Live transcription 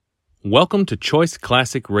Welcome to Choice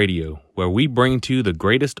Classic Radio, where we bring to you the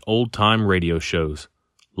greatest old-time radio shows.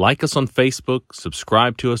 Like us on Facebook,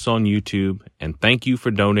 subscribe to us on YouTube, and thank you for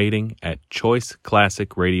donating at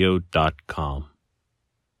choiceclassicradio.com.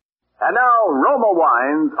 And now, Roma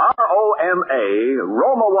Wines, R-O-M-A,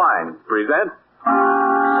 Roma Wines present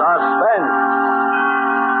Suspense.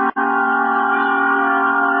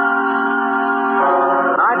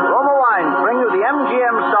 Tonight, Roma Wines bring you the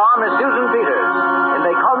MGM star, Miss Susan Peters, and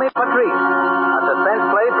They Call Me Patrice, a suspense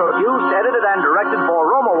play produced, edited, and directed for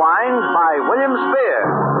Roma Wines by William Spear.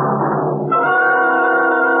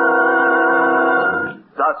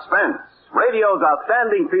 Suspense, radio's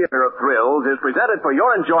outstanding theater of thrills, is presented for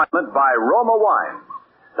your enjoyment by Roma Wines.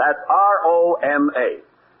 That's R-O-M-A.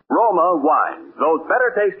 Roma Wines, those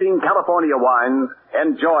better-tasting California wines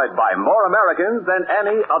enjoyed by more Americans than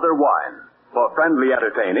any other wine. For friendly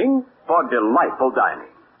entertaining, for delightful dining.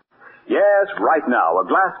 Yes, right now, a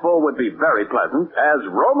glassful would be very pleasant as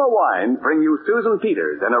Roma Wines bring you Susan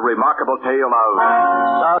Peters in a remarkable tale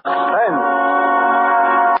of suspense.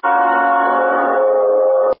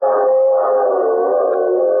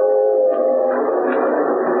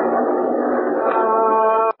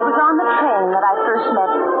 It was on the train that I first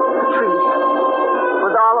met Patrice. It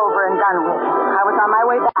was all over and done with. I was on my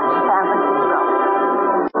way back to San Francisco.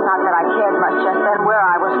 Not that I cared much just then where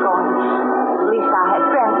I was going. At least I had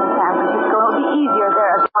friends in San Francisco. It would be easier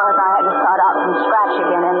there as long as I had to start out from scratch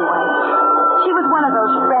again anyway. She was one of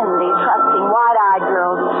those friendly, trusting, wide-eyed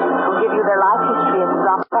girls who give you their life history at the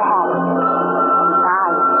drop of a hat.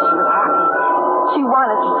 Besides, she was happy. She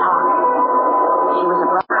wanted to talk. She was a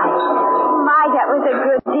bride. My, that was a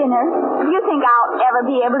good dinner. Do you think I'll ever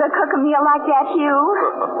be able to cook a meal like that, Hugh?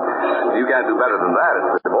 You can't do better than that.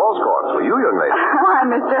 It's the ball's course for you, young lady. Why,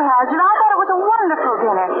 Mr. Hazard, I thought it was a wonderful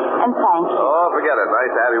dinner. And thank you. Oh, forget it.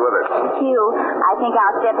 Nice to have you with us. Hugh, I think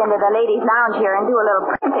I'll step into the ladies' lounge here and do a little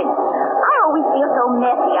printing. I always feel so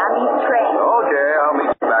messy on these trains. Okay, I'll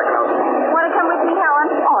meet you back out. Want to come with me, Helen?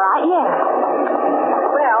 All right, yes.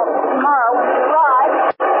 Well, tomorrow when we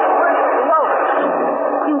arrive, we're to the over.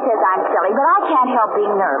 Hugh says I'm silly, but I can't help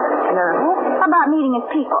being nervous. Nervous? About meeting his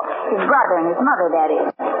people. His brother and his mother, that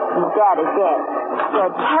is. His dad is dead.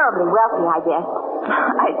 They're terribly wealthy, I guess.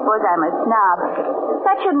 I suppose I'm a snob.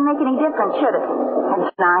 That shouldn't make any difference, should it?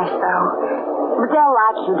 It's nice, though. But they'll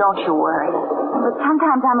like you, don't you worry. But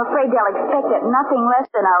sometimes I'm afraid they'll expect that nothing less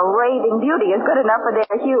than a raving beauty is good enough for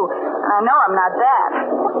their Hugh. And I know I'm not that.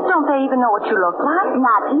 Don't they even know what you look like?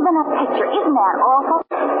 Not even a picture. Isn't that awful?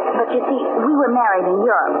 But you see, we were married in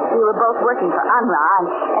Europe. We were both working for UNRWA,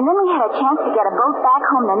 and then we had a chance to get a boat back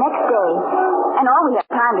home the next day. And all we had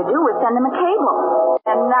time to do was send them a cable.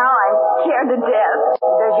 And now I'm scared to death.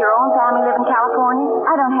 Does your own family live in California?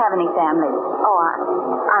 I don't have any family. Oh,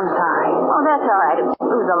 I'm sorry. Oh, that's all right. It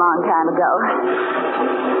was a long time ago.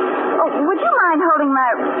 Oh, would you mind holding my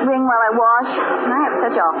ring while I wash? I have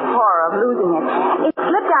such a horror of losing it. It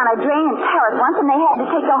slipped down a drain in Paris once, and they had to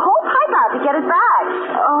take the whole pipe out to get it back.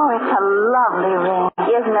 Oh, it's a lovely ring,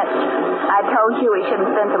 isn't it? I told you he shouldn't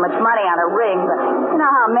spend so much money on a ring, but you know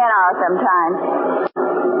how men are sometimes.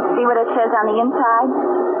 See what it says on the inside?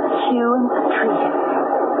 Hugh and Patrice.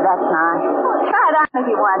 That's nice. Try it on if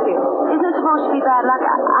you want to. Isn't it supposed to be bad luck?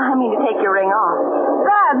 I mean to take your ring off.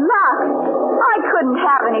 Bad luck? I couldn't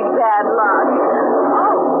have any bad luck.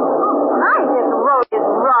 Oh, nice. This road is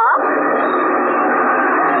rough.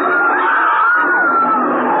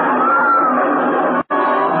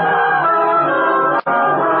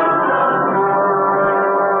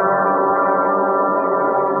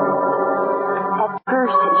 At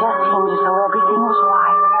first, it just seemed as though everything was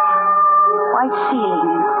white. White ceiling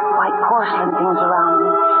and white porcelain things around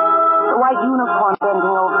me. The white uniform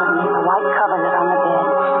bending over me, the white coverlet on the bed.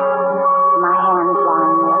 My hands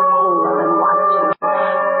lying there, pale and white too.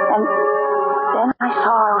 And then I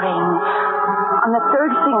saw a ring on the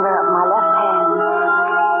third finger of my left hand.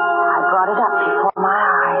 I brought it up before my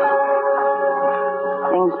eyes.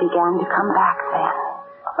 Things began to come back then.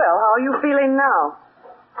 Well, how are you feeling now?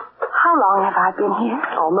 How long have I been here?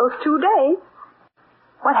 Almost 2 days.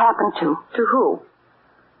 What happened to? To who?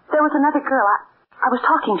 There was another girl. I was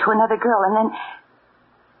talking to another girl, and then...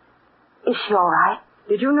 Is she all right?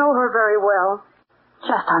 Did you know her very well?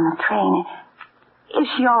 Just on the train. Is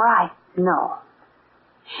she all right? No.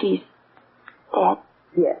 She's dead?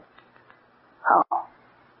 Yes. Oh.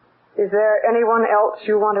 Is there anyone else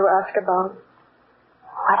you want to ask about?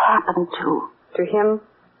 What happened to? To him?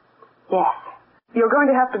 Yes. You're going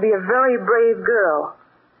to have to be a very brave girl.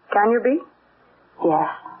 Can you be? Yes.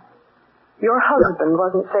 Your husband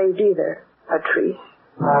wasn't saved either, Patrice.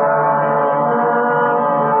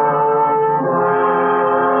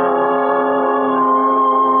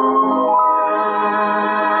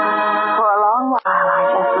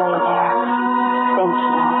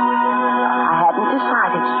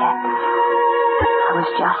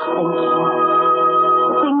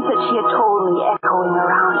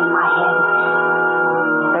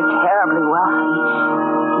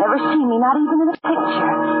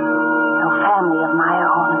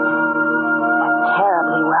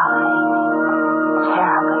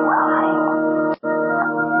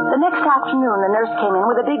 next afternoon, the nurse came in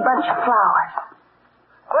with a big bunch of flowers.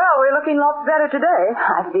 Well, we're looking lots better today.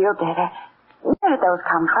 I feel better. Where did those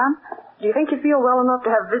come from? Do you think you feel well enough to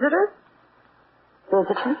have visitors?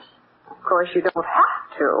 Visitors? Of course, you don't have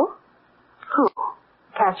to. Who?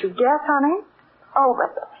 Can't you guess, honey? Oh,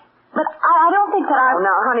 but I don't think that I... Oh,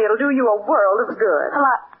 now, honey, it'll do you a world of good. Well,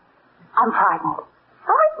 I'm frightened.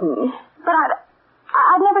 Frightened? But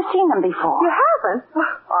I've never seen them before. You haven't?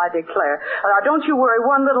 I declare. Now, don't you worry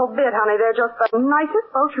one little bit, honey. They're just the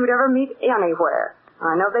nicest folks you'd ever meet anywhere.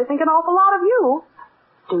 I know they think an awful lot of you.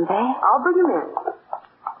 Do they? I'll bring them in.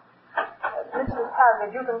 Mrs.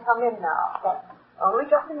 Hazard, you can come in now. Yes. Only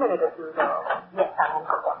just a minute or two, though. Yes, honey.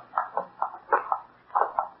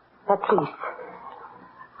 Patrice,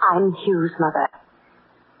 I'm Hugh's mother.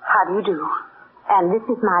 How do you do? And this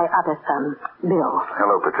is my other son, Bill.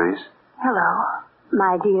 Hello, Patrice. Hello.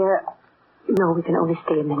 My dear, no, we can only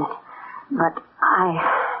stay a minute. But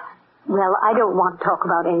I don't want to talk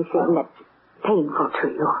about anything that's painful to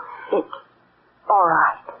you. It's all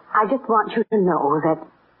right. I just want you to know that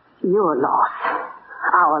your loss,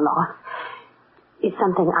 our loss, is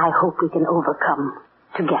something I hope we can overcome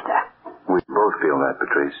together. We both feel that,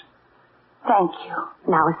 Patrice. Thank you.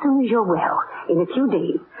 Now, as soon as you're well, in a few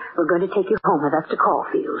days, we're going to take you home with us to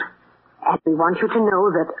Caulfield. And we want you to know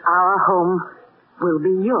that our home will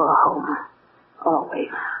be your home. Always.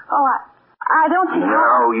 Oh, I don't see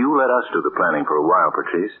how... No, you let us do the planning for a while,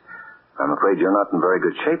 Patrice. I'm afraid you're not in very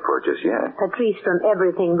good shape for it just yet. Patrice, from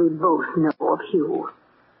everything we both know of Hugh,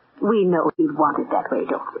 we know he'd want it that way,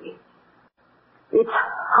 don't we? It's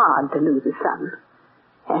hard to lose a son.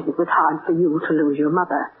 And it was hard for you to lose your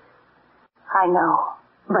mother. I know.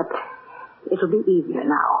 But it'll be easier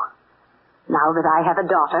now. Now that I have a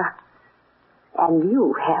daughter, and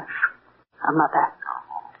you have a mother.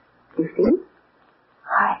 You see?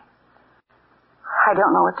 I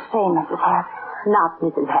don't know what to say, Mrs. Hazard. Not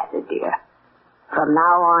Mrs. Hazard, dear. From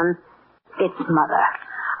now on, it's mother.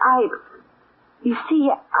 You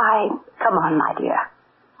see, come on, my dear.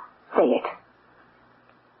 Say it.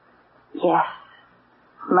 Yes,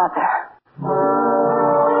 mother.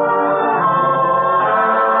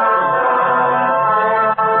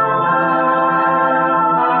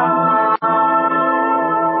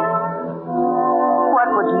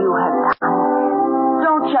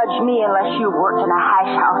 Judge me unless you worked in a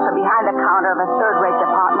hash house or behind the counter of a third-rate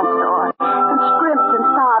department store and scrimped and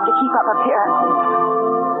starved to keep up appearances.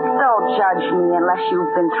 Don't judge me unless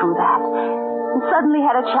you've been through that and suddenly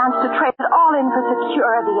had a chance to trade it all in for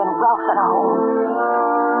security and wealth and a home.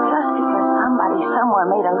 Just because somebody somewhere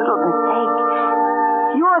made a little mistake.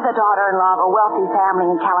 You're the daughter-in-law of a wealthy family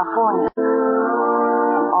in California.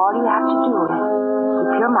 And all you have to do is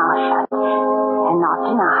keep your mouth shut and not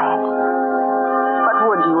deny it.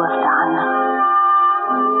 What would you have done?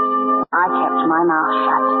 I kept my mouth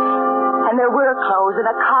shut. And there were clothes and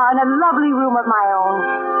a car and a lovely room of my own.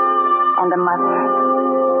 And a mother.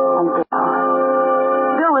 And Bill.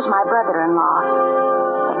 Bill was my brother-in-law.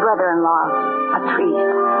 The brother-in-law of Patrice.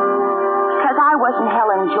 Because I wasn't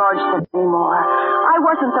Helen Georgeson anymore. I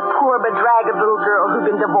wasn't the poor, bedraggled little girl who'd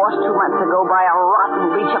been divorced 2 months ago by a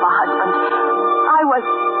rotten leech of a husband. I was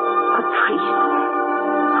Patrice.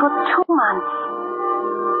 For 2 months.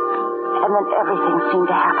 And then everything seemed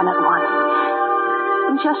to happen at once.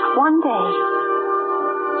 In just one day.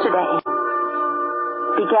 Today.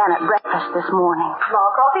 Began at breakfast this morning.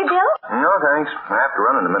 More coffee, Bill? No, thanks. I have to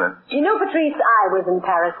run in a minute. You know, Patrice, I was in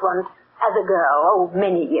Paris once as a girl,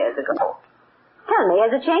 many years ago. Tell me,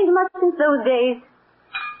 has it changed much since those days?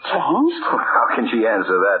 Changed? How can she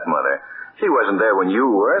answer that, Mother? She wasn't there when you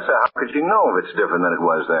were, so how could she know if it's different than it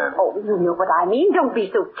was then? Oh, you know what I mean. Don't be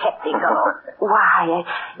so technical. Why,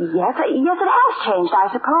 yes, it has changed, I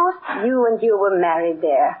suppose. You and you were married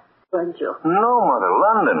there, weren't you? No, Mother,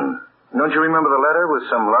 London. Don't you remember the letter with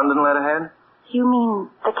some London letterhead? You mean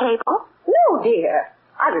the cable? No, dear.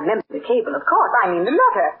 I remember the cable, of course. I mean the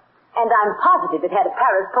letter. And I'm positive it had a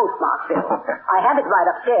Paris postmark, Bill. I have it right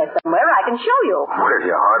upstairs somewhere. I can show you. Well,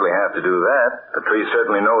 you hardly have to do that. Patrice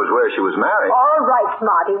certainly knows where she was married. All right,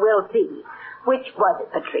 Smarty, we'll see. Which was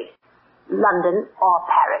it, Patrice? London or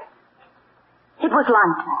Paris? It was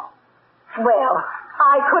London. Well,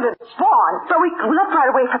 I could have sworn. So we left right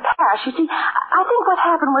away for Paris. You see, I think what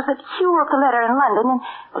happened was that Hugh wrote the letter in London, and,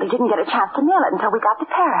 well, he didn't get a chance to mail it until we got to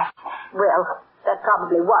Paris. Well, that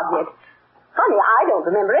probably was it. Funny, I don't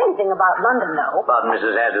remember anything about London, though. About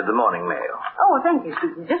Mrs. Hazard, the morning mail. Oh, thank you,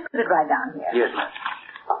 Susan. Just put it right down here. Yes,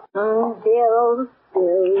 ma'am. Bill.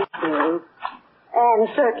 And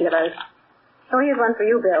circulars. Oh, here's one for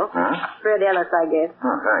you, Bill. Huh? Fred Ellis, I guess.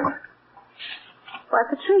 Oh, thanks. Why,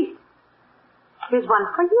 Patrice. Here's one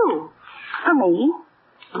for you. For me?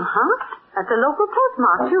 Uh-huh. That's a local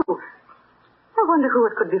postmark, too. I wonder who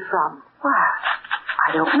it could be from. Well,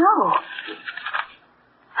 I don't know.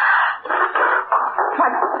 Why,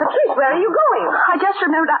 Patrice, where are you going? I just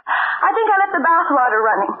remembered. I think I left the bath water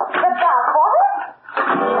running. The bath water?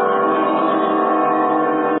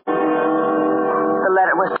 The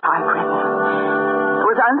letter was typewritten. It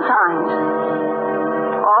was unsigned.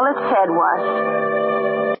 All it said was,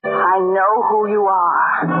 I know who you are.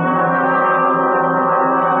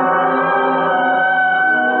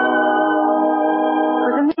 It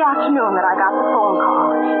was in the afternoon that I got the phone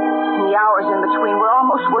call. And the hours in between were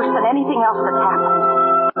almost worse than anything else that's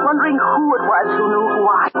happened. Wondering who it was who knew who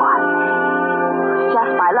I was.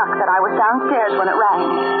 Just by luck that I was downstairs when it rang.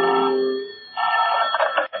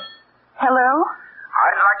 Hello?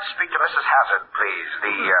 I'd like to speak to Mrs. Hazard, please.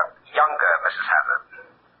 The younger Mrs. Hazard.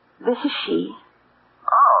 This is she.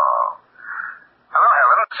 Oh. Hello,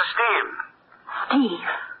 Helen. This is Steve. Steve.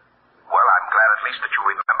 Well, I'm glad at least that you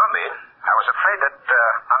remember me. I was afraid that,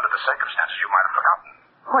 under the circumstances, you might have forgotten.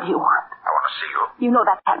 What do you want? I want to see you. You know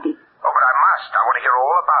that can't be. Oh, but I must. I want to hear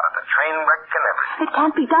all about it. The train wreck and everything. It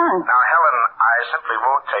can't be done. Now, Helen, I simply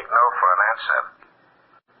won't take no for an answer.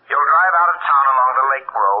 You'll drive out of town along the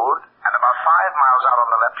lake road, and about 5 miles out on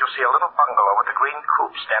the left, you'll see a little bungalow with a green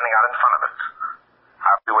coupe standing out in front of it.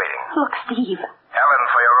 I'll be waiting. Look, Steve. Helen,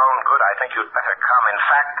 for your own good, I think you'd better come. In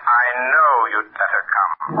fact, I know you'd better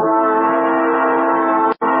come.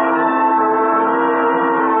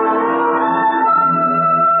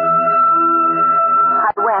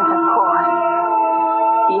 I went, of course.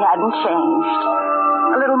 He hadn't changed.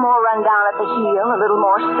 A little more run down at the heel, a little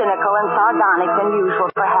more cynical and sardonic than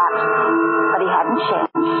usual, perhaps. But he hadn't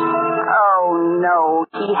changed. Oh, no,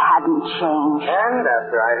 he hadn't changed. And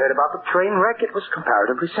after I heard about the train wreck, it was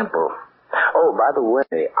comparatively simple. Oh, by the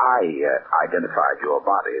way, I identified your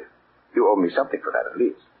body. You owe me something for that, at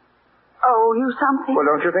least. Oh, you something? Well,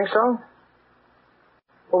 don't you think so?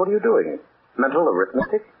 Well, what are you doing? Mental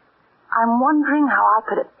arithmetic? I'm wondering how I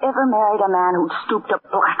could have ever married a man who'd stooped to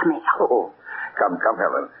blackmail. Oh, come,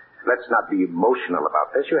 Helen. Let's not be emotional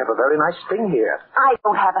about this. You have a very nice thing here. I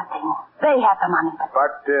don't have a thing. They have the money.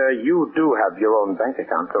 But you do have your own bank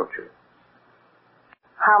account, don't you?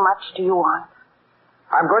 How much do you want?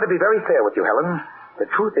 I'm going to be very fair with you, Helen. The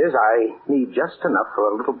truth is, I need just enough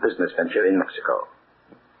for a little business venture in Mexico.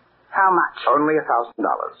 How much? Only $1,000.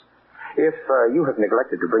 If you have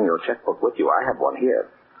neglected to bring your checkbook with you, I have one here.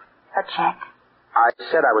 A check? I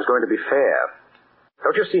said I was going to be fair.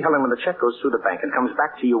 Don't you see, Helen, when the check goes through the bank and comes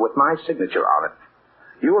back to you with my signature on it,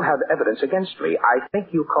 you'll have evidence against me. I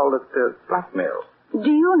think you call it blackmail. Do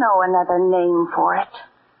you know another name for it?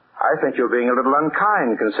 I think you're being a little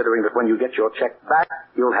unkind, considering that when you get your check back,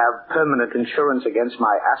 you'll have permanent insurance against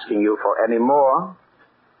my asking you for any more.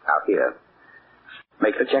 Now, here.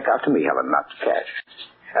 Make the check out to me, Helen, not to cash.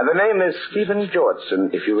 And the name is Stephen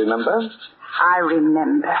Georgeson, if you remember. I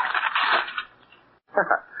remember.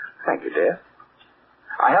 Thank you, dear.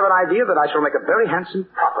 I have an idea that I shall make a very handsome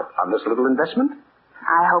profit on this little investment.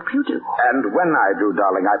 I hope you do. And when I do,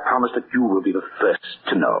 darling, I promise that you will be the first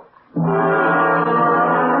to know.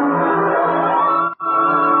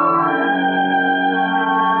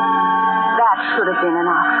 That should have been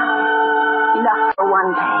enough. Enough for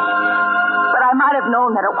one day. But I might have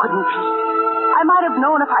known that it wouldn't be. I might have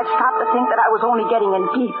known if I'd stopped to think that I was only getting in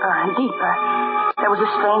deeper and deeper. There was a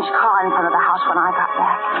strange car in front of the house when I got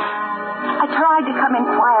back. I tried to come in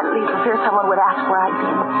quietly for fear someone would ask where I'd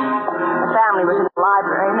been. The family was in the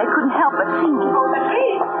library, and they couldn't help but see me. Oh,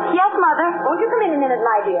 Patrice! Yes, Mother? Won't you come in a minute,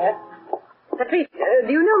 my dear? Patrice,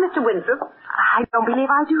 do you know Mr. Winthrop? I don't believe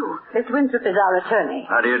I do. Mr. Winthrop is our attorney.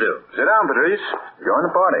 How do you do? Sit down, Patrice. Join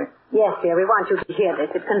the party. Yes, dear, we want you to hear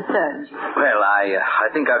this. It concerns you. Well, I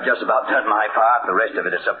think I've just about done my part. The rest of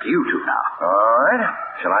it is up to you two now. All right.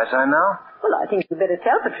 Shall I sign now? Well, I think you'd better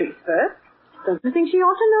tell Patrice first. Don't you think she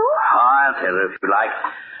ought to know? I'll tell her if you like.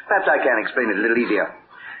 Perhaps I can explain it a little easier.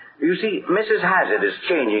 You see, Mrs. Hazard is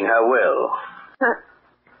changing her will.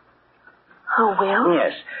 Her will?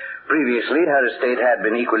 Yes. Previously, her estate had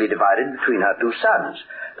been equally divided between her two sons.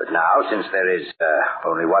 But now, since there is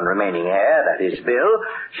only one remaining heir, that is Bill,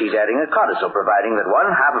 she's adding a codicil providing that one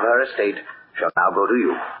half of her estate shall now go to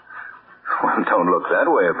you. Well, don't look that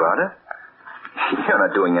way about it. You're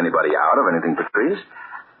not doing anybody out of anything, Patrice.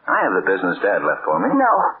 I have the business Dad left for me.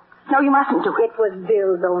 No, you mustn't do it. It was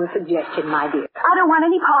Bill's own suggestion, my dear. I don't want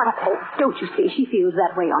any part of it. Don't you see? She feels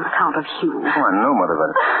that way on account of Hugh. Oh, I know, Mother,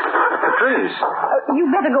 but... Patrice. You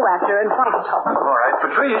better go after her and try to talk. All right,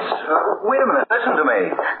 Patrice. Wait a minute. Listen to me.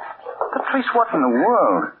 Patrice, what in the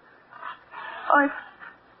world?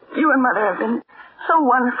 You and Mother have been So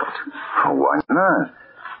wonderful to me. Oh, why not?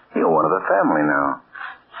 You're one of the family now.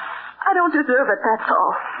 I don't deserve it, that's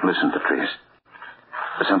all. Listen, Patrice.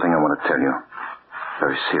 There's something I want to tell you.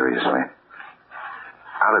 Very seriously.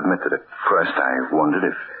 I'll admit that at first I wondered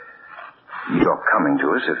if your coming to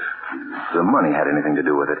us, if the money had anything to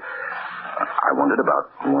do with it. I wondered about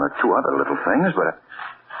one or two other little things, but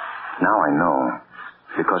now I know.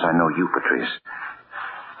 Because I know you, Patrice.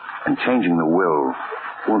 And changing the will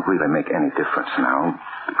won't really make any difference now,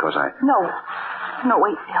 because I... No,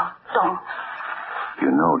 wait, Bill. Don't.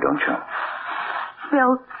 You know, don't you?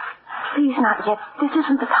 Bill, please not yet. This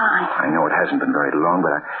isn't the time. I know it hasn't been very long,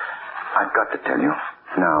 but I've got to tell you.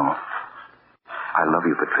 Now, I love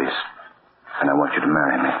you, Patrice. And I want you to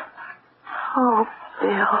marry me. Oh,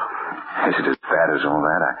 Bill. Is it as bad as all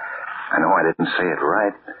that? I know I didn't say it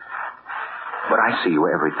right. But I see you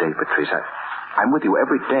every day, Patrice. I'm with you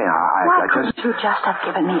every day. Why couldn't you just have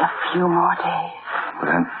given me a few more days?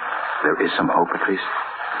 Well, then, there is some hope, Patrice.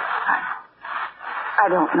 I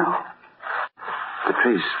don't know.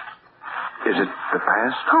 Patrice, is it the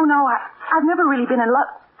past? Oh, no, I've never really been in love.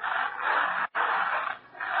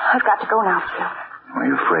 I've got to go now, Bill. Are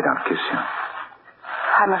you afraid I'll kiss you?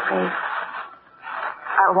 I'm afraid.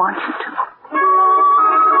 I want you to.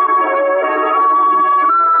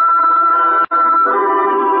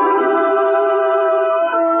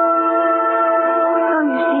 So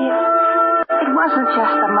you see, it wasn't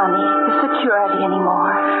just the money, the security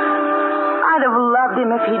anymore. I'd have loved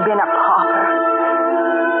him if he'd been a pauper.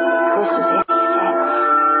 This is it, he said.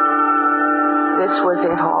 This was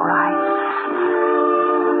it, all right.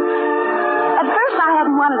 At first, I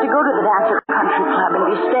hadn't wanted to go to the dance at the country club and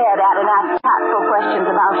be stared at and asked tactful questions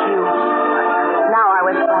about you. Now I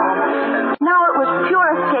was glad. Now it was pure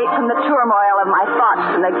escape from the turmoil of my thoughts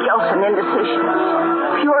and the guilt and indecision.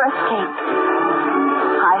 Pure escape.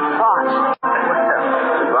 I thought. Well,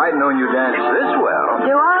 if I'd known you danced this well...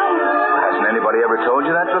 Do I? Hasn't anybody ever told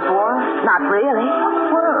you that before? Not really.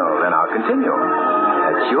 Well, then I'll continue.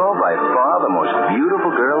 That you're by far the most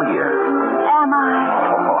beautiful girl here. Am I?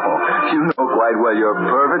 Oh, you know quite well you're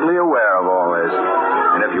perfectly aware of all this.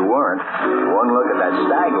 And if you weren't, one look at that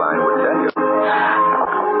stag line would tell you.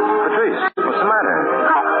 Patrice, what's the matter?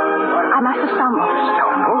 I must have stumbled.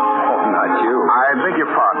 Stumbled? Oh, not you. I beg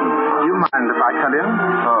your pardon. Do you mind if I cut in?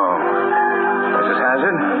 Oh. Mrs.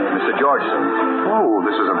 Hazard? Mr. Georgeson. Oh,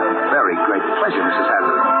 this is a very great pleasure, Mrs.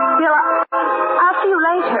 Hazard. Bill, I'll see you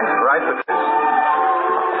later. Right, Patrice.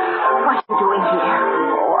 What are you doing here?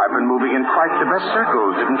 Oh, I've been moving in quite the best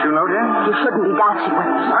circles, didn't you know, dear? You shouldn't be dancing with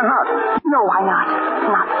me. Why not? No, why not? It's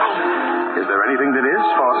not safe. Is there anything that is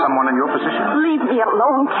for someone in your position? Leave me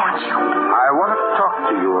alone, can't you? I want to talk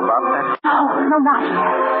to you about that. No, not here.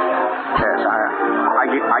 Yes,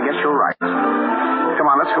 I guess you're right. Come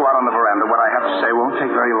on, let's go out on the veranda. What I have to say won't take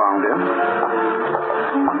very long, dear.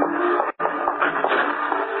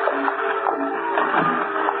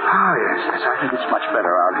 Yes, I think it's much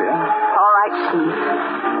better out here. All right, Steve.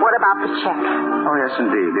 What about the check? Oh, yes,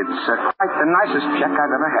 indeed. It's quite the nicest check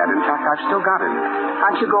I've ever had. In fact, I've still got it.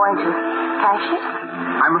 Aren't you going to cash it?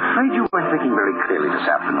 I'm afraid you weren't thinking very clearly this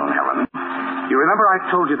afternoon, Helen. You remember I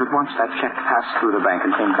told you that once that check passed through the bank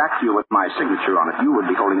and came back to you with my signature on it, you would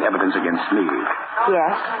be holding evidence against me.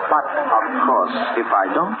 Yes. But, of course, if I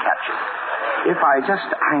don't catch it, if I just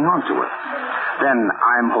hang on to it, then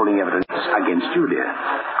I'm holding evidence against you, dear.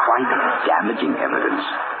 Quite damaging evidence.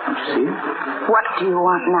 Don't you see? What do you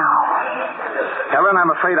want now? Helen, I'm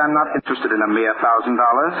afraid I'm not interested in a mere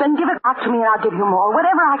 $1,000. Then give it back to me and I'll give you more,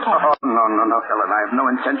 whatever I can. Oh, no, Helen. I have no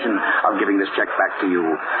intention of giving this check back to you.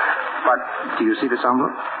 But do you see this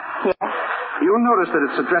envelope? Yes. You'll notice that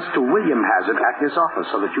it's addressed to William Hazard at his office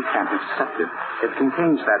so that you can't intercept it. It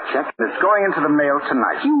contains that check, and it's going into the mail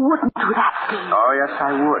tonight. You wouldn't do that, Steve. Oh, yes,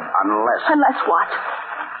 I would, unless... Unless what?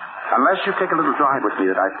 Unless you take a little drive with me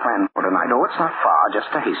that I've planned for tonight. Oh, it's not far,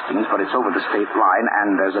 just to Hastings, but it's over the state line,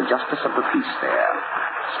 and there's a justice of the peace there.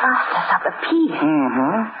 Justice of the peace?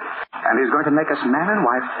 Mm-hmm. And he's going to make us man and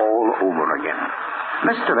wife all over again.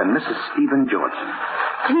 Mr. and Mrs. Stephen Georgeson.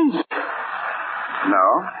 Please. No?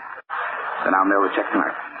 Then I'll mail the check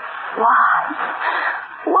tonight. Why?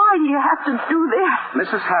 Why do you have to do this?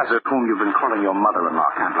 Mrs. Hazard, whom you've been calling your mother-in-law,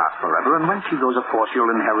 can't last forever, and when she goes, of course, you'll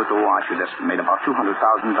inherit, I should estimate, about $200,000.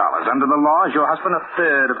 Under the law, as your husband, a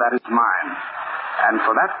third of that is mine. And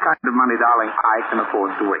for that kind of money, darling, I can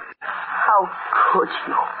afford to wait. How could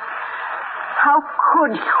you? How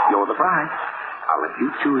could you? You're the bride. I'll let you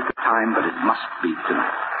choose the time, but it must be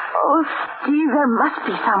tonight. Oh, Steve, there must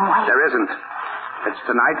be some way. There isn't. It's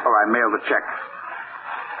tonight or I mail the check.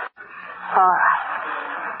 All right.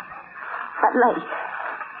 But late.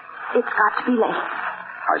 It's got to be late.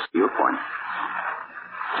 I see your point.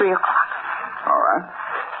 3 o'clock. All right.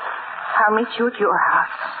 I'll meet you at your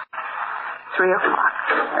house. 3 o'clock.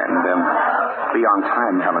 And be on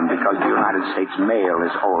time, Helen, because the United States mail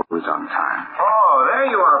is always on time. Oh, there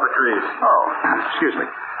you are, Patrice. Oh, excuse me.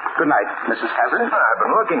 Good night, Mrs. Hazard. I've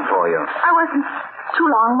been looking for you. I wasn't too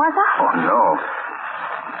long, was I? Oh, no.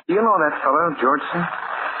 Do you know that fellow, Georgeson?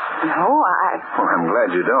 No, Well, I'm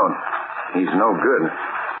glad you don't. He's no good.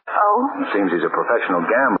 Oh? It seems he's a professional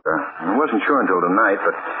gambler. I wasn't sure until tonight,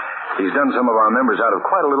 but he's done some of our members out of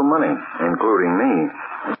quite a little money, including me.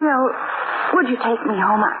 Bill, would you take me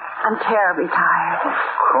home? I'm terribly tired. Of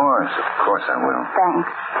course I will. Thanks.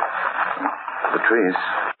 Patrice,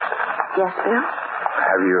 Yes, Bill?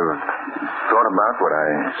 have you thought about what I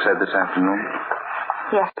said this afternoon?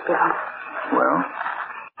 Yes, Bill. Well?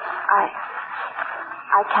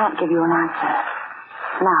 I can't give you an answer.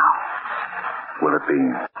 Now. Will it be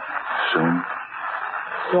soon?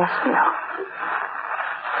 Yes, Bill.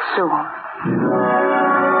 Soon.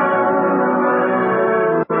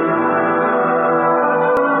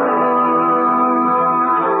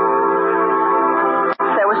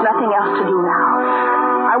 There was nothing else to do now.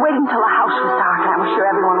 I waited until the house was dark and I was sure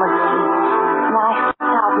everyone was asleep. And then I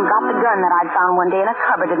stepped out and got the gun that I'd found one day in a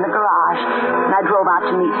cupboard in the garage. And I drove out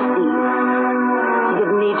to meet Steve. He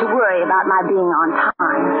didn't need to worry about my being on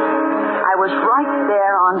time. I was right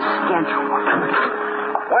there on schedule.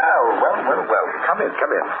 Well. Come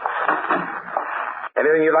in.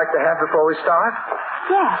 Anything you'd like to have before we start?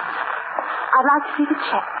 Yes. I'd like to see the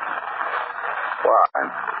check. Why?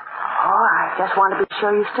 Oh, I just want to be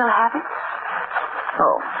sure you still have it.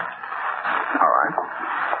 Oh. All right.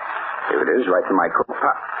 Here it is, right in my coat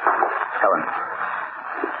pocket.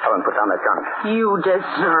 Helen, put down that gun. You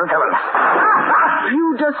deserve Helen. it.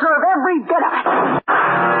 You deserve every bit of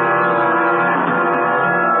it.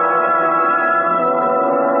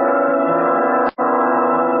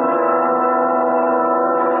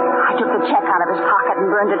 I took the check out of his pocket and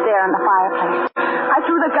burned it there in the fireplace. I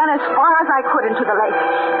threw the gun as far as I could into the lake.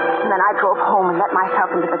 And then I drove home and let myself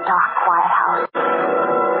into the dark, quiet house.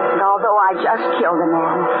 And although I just killed a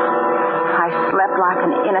man, I slept like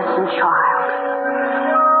an innocent child.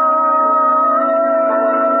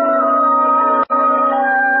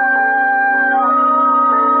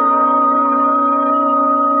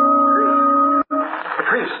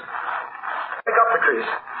 Patrice. Wake up,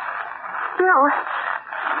 Patrice. Bill,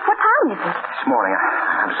 what time is it? This morning,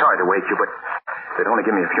 I'm sorry to wake you, but they'd only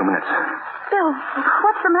give me a few minutes. Bill,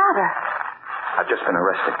 what's the matter? I've just been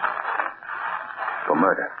arrested. For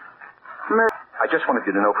murder. Murder? I just wanted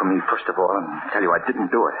you to know from me, first of all, and tell you I didn't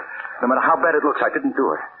do it. No matter how bad it looks, I didn't do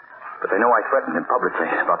it. But they know I threatened him publicly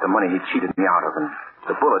about the money he cheated me out of, and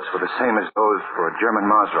the bullets were the same as those for a German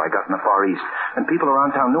Mazda I got in the Far East. And people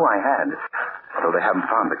around town knew I had, although they haven't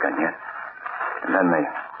found the gun yet. And then they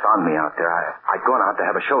found me out there. I'd gone out to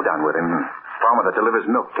have a showdown with him. Farmer that delivers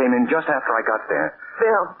milk came in just after I got there.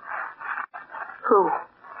 Bill. Who?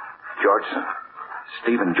 Georgeson.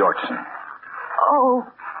 Stephen Georgeson. Oh,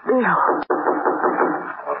 Bill.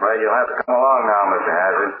 I'm afraid you'll have to come along now, Mr.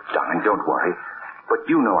 Hazard. Darling, don't worry. But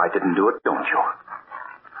you know I didn't do it, don't you?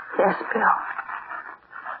 Yes, Bill.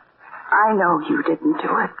 I know you didn't do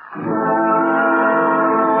it.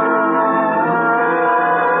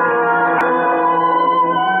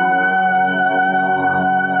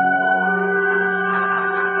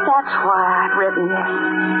 That's why I've written this.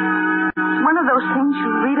 It's one of those things you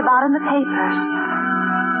read about in the papers.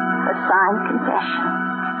 A signed confession.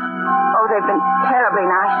 Oh, they've been terribly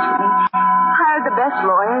nice to me. Hired the best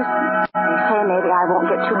lawyers. They say maybe I won't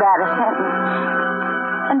get too bad a sentence.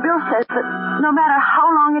 And Bill says that no matter how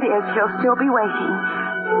long it is, he'll still be waiting.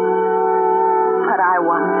 But I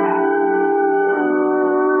wonder.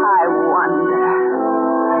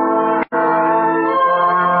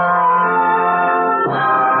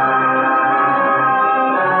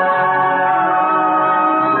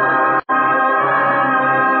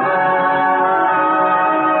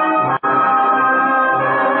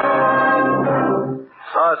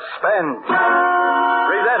 Suspense.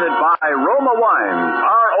 Presented by Roma Wines,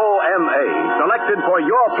 R-O-M-A, selected for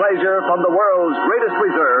your pleasure from the world's greatest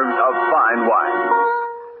reserves of fine wines.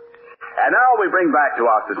 And now we bring back to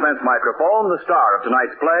our suspense microphone the star of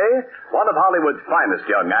tonight's play, one of Hollywood's finest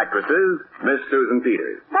young actresses, Miss Susan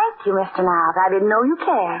Peters. Thank you, Mr. Niles. I didn't know you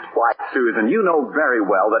cared. Why, Susan, you know very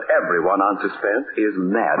well that everyone on Suspense is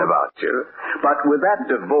mad about you. But with that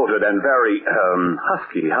devoted and very,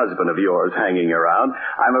 husky husband of yours hanging around,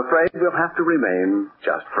 I'm afraid we'll have to remain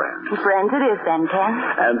just friends. Friends it is then, Ken.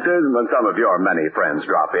 And Susan, when some of your many friends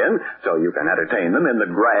drop in, so you can entertain them in the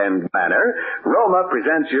grand manner, Roma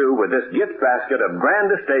presents you with this gift basket of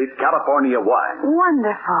Grand Estate California wine.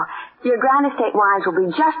 Wonderful. Your Grand Estate wines will be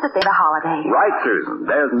just the thing for the holidays. Right, Susan.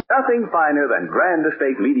 There's nothing finer than Grand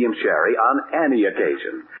Estate Medium Sherry on any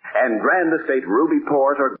occasion. And Grand Estate Ruby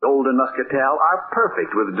Port or Golden Muscatel are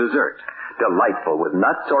perfect with dessert. Delightful with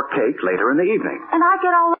nuts or cake later in the evening. And I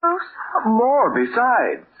get all those? More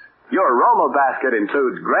besides. Your Roma basket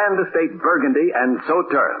includes Grand Estate Burgundy and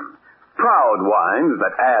Sauterne. Proud wines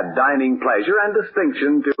that add dining pleasure and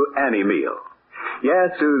distinction to any meal.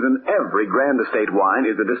 Yes, Susan, every Grand Estate wine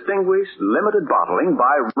is a distinguished, limited bottling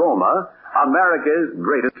by Roma, America's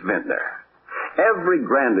greatest vintner. Every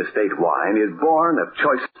Grand Estate wine is born of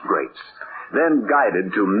choicest grapes, then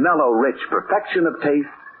guided to mellow, rich perfection of taste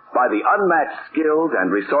by the unmatched skills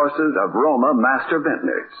and resources of Roma master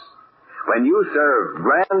vintners. When you serve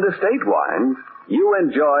Grand Estate wines, you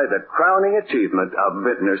enjoy the crowning achievement of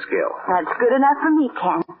vintner skill. That's good enough for me,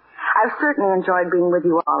 Ken. I've certainly enjoyed being with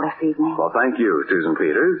you all this evening. Well, thank you, Susan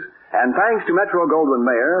Peters. And thanks to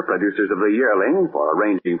Metro-Goldwyn-Mayer, producers of The Yearling, for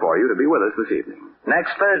arranging for you to be with us this evening.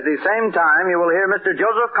 Next Thursday, same time, you will hear Mr.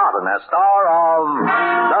 Joseph Cotton as star of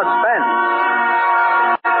Suspense.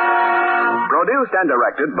 Produced and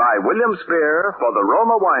directed by William Spear for the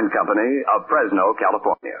Roma Wine Company of Fresno,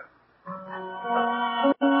 California.